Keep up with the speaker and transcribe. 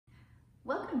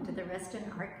Welcome to the Reston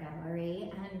Art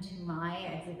Gallery and to my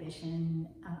exhibition,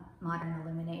 Modern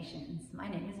Illuminations. My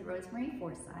name is Rosemarie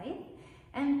Forsythe,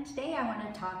 and today I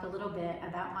want to talk a little bit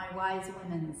about my Wise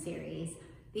Women series.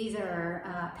 These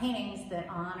are paintings that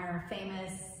honor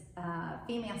famous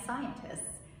female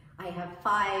scientists. I have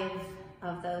 5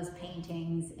 of those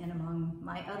paintings in among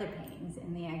my other paintings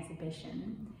in the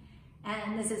exhibition.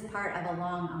 And this is part of a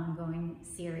long ongoing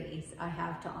series I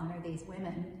have to honor these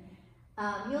women.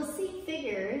 You'll see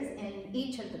figures in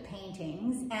each of the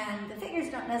paintings, and the figures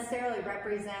don't necessarily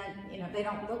represent, they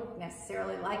don't look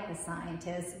necessarily like the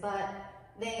scientists, but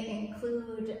they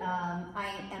include,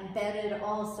 I embedded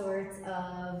all sorts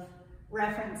of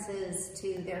references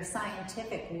to their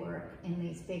scientific work in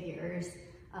these figures.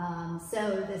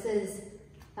 So this is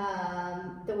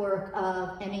the work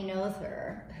of Emmy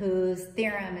Noether, whose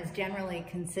theorem is generally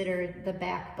considered the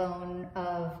backbone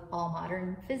of all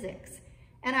modern physics.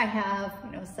 And I have,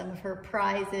 some of her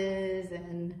prizes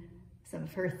and some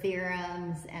of her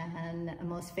theorems and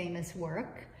most famous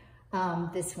work.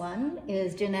 This one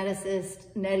is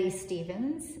geneticist Nettie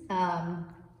Stevens.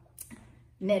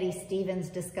 Nettie Stevens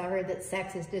discovered that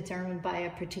sex is determined by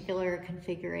a particular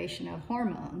configuration of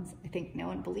hormones. I think no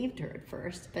one believed her at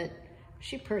first, but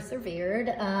she persevered.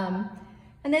 And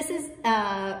this is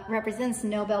represents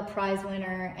Nobel Prize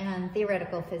winner and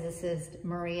theoretical physicist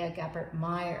Maria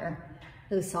Geppert-Mayer,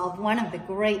 who solved one of the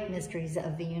great mysteries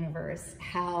of the universe,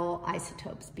 how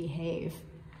isotopes behave.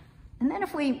 And then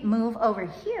if we move over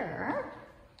here,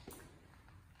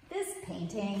 this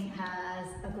painting has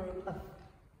a group of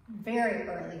very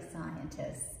early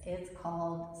scientists. It's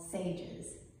called Sages.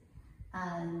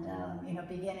 And,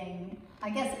 beginning,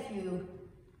 I guess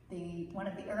one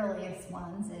of the earliest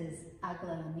ones is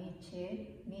Agla Nietzsche,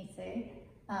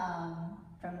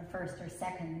 from the 1st or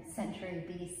 2nd century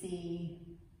BC.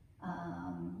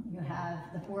 You have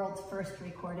the world's first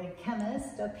recorded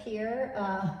chemist up here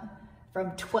from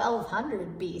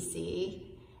 1200 BC.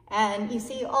 And you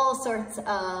see all sorts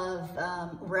of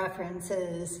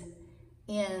references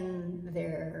in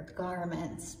their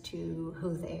garments to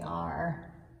who they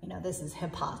are. This is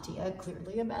Hypatia,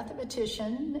 clearly a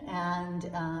mathematician and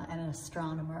an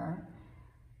astronomer.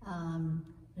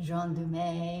 Jean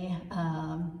Dumais,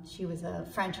 she was a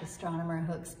French astronomer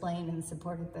who explained and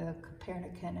supported the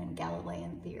Copernican and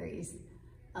Galilean theories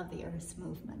of the Earth's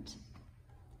movement.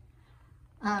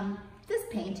 This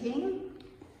painting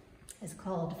is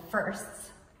called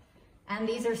Firsts, and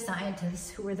these are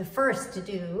scientists who were the first to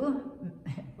do,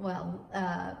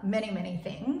 many, many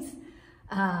things.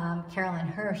 Caroline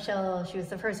Herschel, she was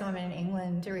the first woman in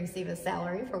England to receive a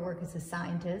salary for work as a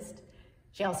scientist.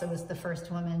 She also was the first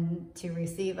woman to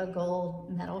receive a gold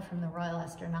medal from the Royal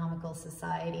Astronomical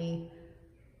Society.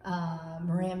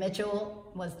 Maria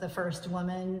Mitchell was the first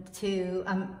woman to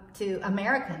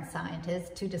American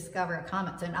scientist to discover a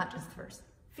comet. So not just the first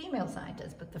female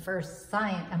scientist, but the first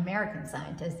American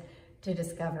scientist to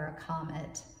discover a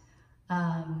comet.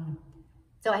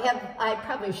 So I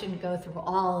probably shouldn't go through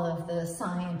all of the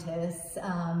scientists,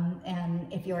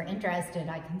 and if you're interested,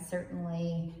 I can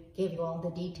certainly give you all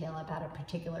the detail about a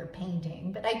particular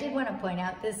painting. But I did want to point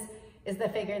out this is the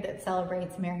figure that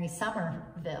celebrates Mary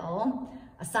Somerville,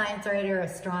 a science writer,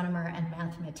 astronomer, and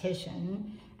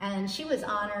mathematician. And she was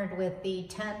honored with the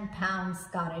 10-pound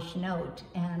Scottish note,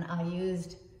 and I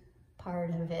used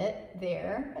part of it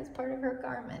there as part of her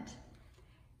garment.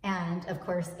 And of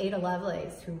course, Ada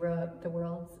Lovelace, who wrote the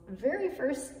world's very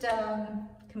first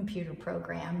computer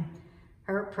program.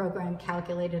 Her program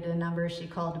calculated a number she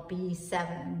called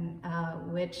B7,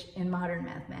 which in modern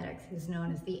mathematics is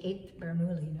known as the 8th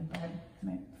Bernoulli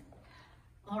number.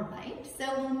 All right, so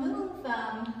we'll move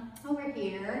over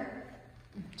here.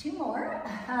 2 more.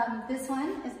 This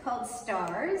one is called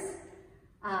Stars.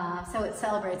 So it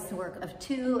celebrates the work of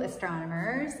 2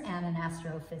 astronomers and an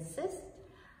astrophysicist.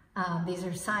 These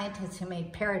are scientists who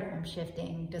made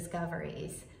paradigm-shifting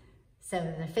discoveries.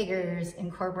 So the figures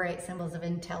incorporate symbols of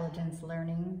intelligence,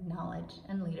 learning, knowledge,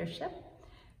 and leadership.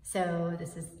 So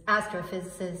this is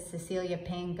astrophysicist Cecilia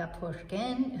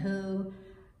Payne-Gaposchkin, who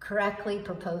correctly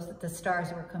proposed that the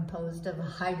stars were composed of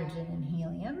hydrogen and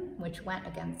helium, which went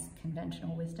against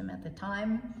conventional wisdom at the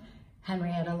time.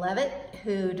 Henrietta Leavitt,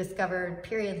 who discovered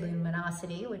period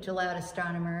luminosity, which allowed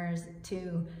astronomers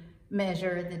to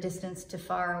measure the distance to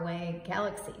faraway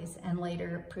galaxies and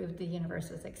later proved the universe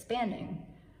was expanding.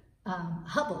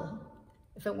 Hubble,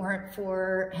 if it weren't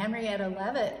for Henrietta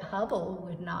Leavitt, Hubble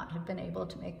would not have been able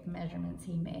to make the measurements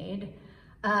he made.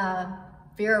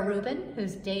 Vera Rubin,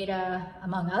 whose data,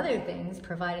 among other things,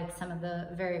 provided some of the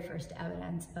very first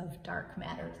evidence of dark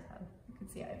matter. So you can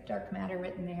see I have dark matter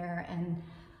written there, and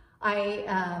I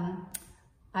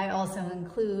I also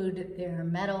include their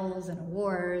medals and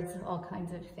awards, all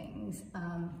kinds of things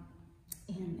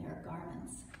in their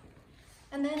garments.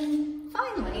 And then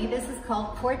finally, this is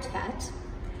called Quartet.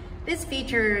 This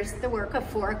features the work of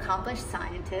 4 accomplished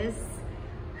scientists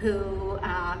who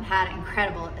had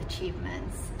incredible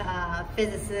achievements.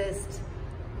 Physicist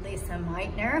Lisa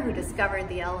Meitner, who discovered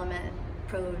the element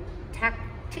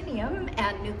protactinium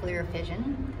and nuclear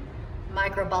fission.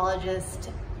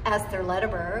 Microbiologist Esther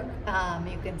Lederberg,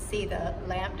 you can see the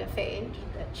lambda phage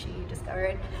that she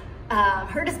discovered.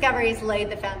 Her discoveries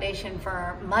laid the foundation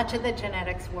for much of the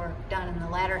genetics work done in the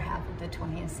latter half of the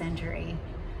 20th century.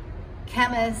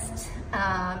 Chemist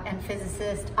and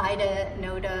physicist Ida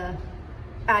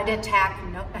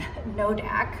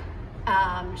Nodak,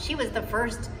 she was the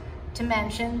first to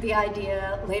mention the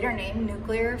idea later named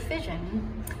nuclear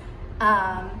fission.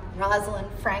 Rosalind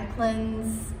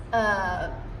Franklin's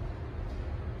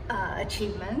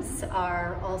achievements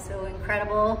are also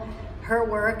incredible. Her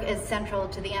work is central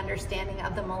to the understanding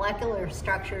of the molecular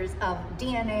structures of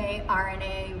DNA,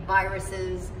 RNA,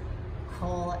 viruses,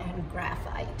 coal, and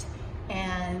graphite.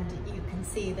 And you can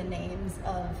see the names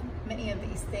of many of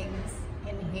these things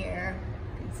in here.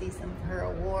 You can see some of her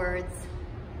awards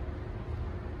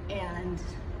and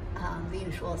the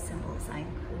usual symbols I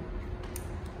include.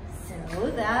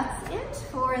 So that's it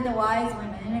for the wise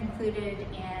women included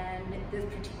in this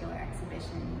particular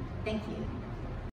exhibition. Thank you.